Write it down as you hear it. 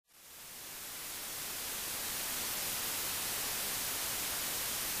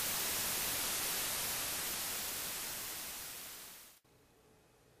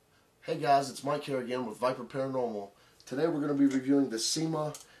Hey guys, it's Mike here again with Viper Paranormal. Today we're going to be reviewing the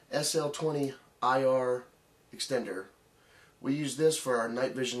Sima Sl20-IR extender. We use this for our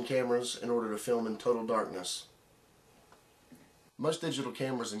night vision cameras in order to film in total darkness. Most digital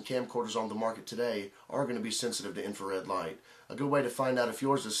cameras and camcorders on the market today are going to be sensitive to infrared light. A good way to find out if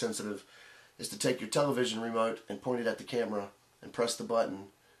yours is sensitive is to take your television remote and point it at the camera and press the button.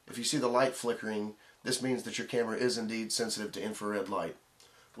 If you see the light flickering, this means that your camera is indeed sensitive to infrared light.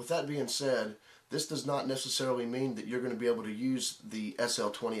 With that being said, this does not necessarily mean that you're going to be able to use the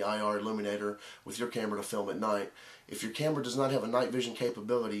SL20-IR illuminator with your camera to film at night. If your camera does not have a night vision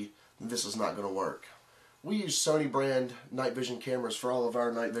capability, then this is not going to work. We use Sony brand night vision cameras for all of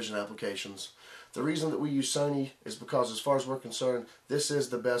our night vision applications. The reason that we use Sony is because, as far as we're concerned, this is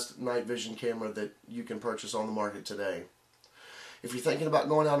the best night vision camera that you can purchase on the market today. If you're thinking about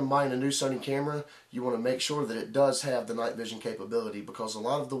going out and buying a new Sony camera, you want to make sure that it does have the night vision capability, because a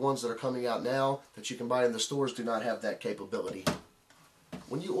lot of the ones that are coming out now that you can buy in the stores do not have that capability.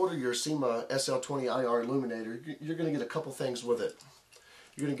 When you order your Sima Sl20-IR illuminator, you're going to get a couple things with it.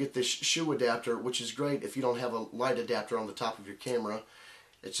 You're going to get this shoe adapter, which is great if you don't have a light adapter on the top of your camera.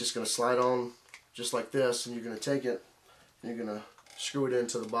 It's just going to slide on just like this, and you're going to take it and you're going to screw it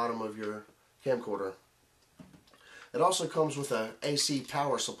into the bottom of your camcorder. It also comes with an AC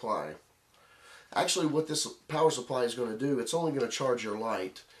power supply. Actually, what this power supply is going to do, it's only going to charge your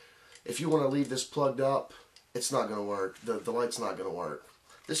light. If you want to leave this plugged up, it's not going to work. The light's not going to work.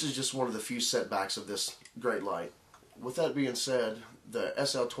 This is just one of the few setbacks of this great light. With that being said, the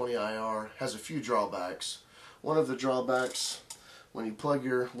SL20-IR has a few drawbacks. One of the drawbacks, when you plug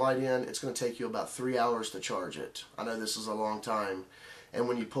your light in, it's going to take you about 3 hours to charge it. I know this is a long time. And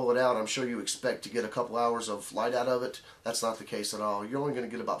when you pull it out, I'm sure you expect to get a couple hours of light out of it. That's not the case at all. You're only going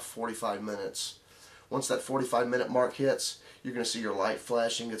to get about 45 minutes. Once that 45-minute mark hits, you're going to see your light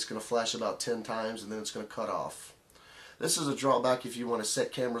flashing. It's going to flash about 10 times, and then it's going to cut off. This is a drawback if you want to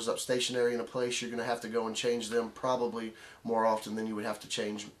set cameras up stationary in a place. You're going to have to go and change them probably more often than you would have to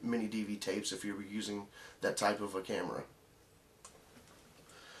change mini DV tapes if you were using that type of a camera.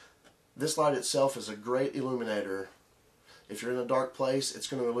 This light itself is a great illuminator. If you're in a dark place, it's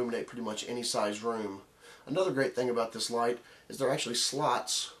going to illuminate pretty much any size room. Another great thing about this light is there are actually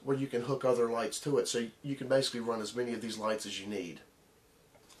slots where you can hook other lights to it, so you can basically run as many of these lights as you need.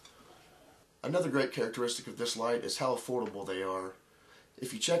 Another great characteristic of this light is how affordable they are.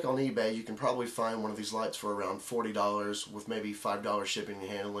 If you check on eBay, you can probably find one of these lights for around $40 with maybe $5 shipping and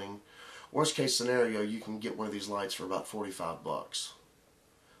handling. Worst case scenario, you can get one of these lights for about 45 bucks.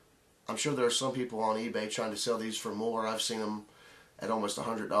 I'm sure there are some people on eBay trying to sell these for more. I've seen them at almost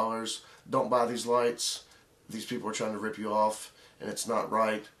 $100. Don't buy these lights. These people are trying to rip you off, and it's not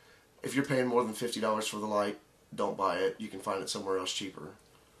right. If you're paying more than $50 for the light, don't buy it. You can find it somewhere else cheaper.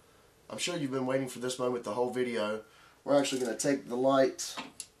 I'm sure you've been waiting for this moment the whole video. We're actually going to take the light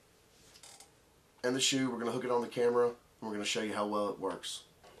and the shoe, we're going to hook it on the camera, and we're going to show you how well it works.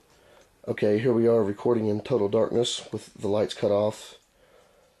 Okay, here we are recording in total darkness with the lights cut off.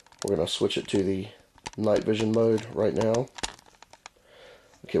 We're going to switch it to the night vision mode right now.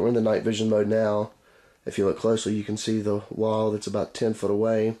 Okay, we're in the night vision mode now. If you look closely, you can see the wall that's about 10 foot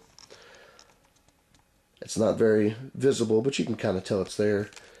away. It's not very visible, but you can kind of tell it's there. And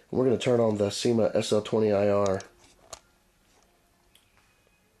we're going to turn on the Sima Sl20-IR.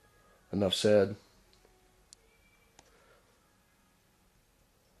 Enough said.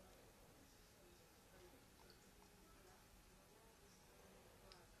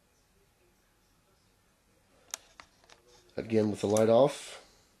 Again with the light off.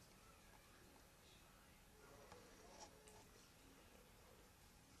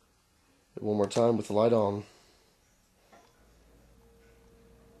 One more time with the light on.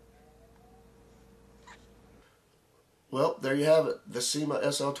 Well, there you have it, the Sima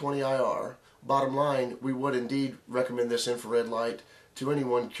Sl20-IR. Bottom line, we would indeed recommend this infrared light to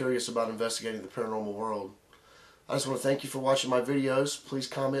anyone curious about investigating the paranormal world. I just want to thank you for watching my videos. Please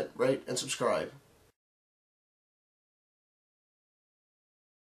comment, rate, and subscribe.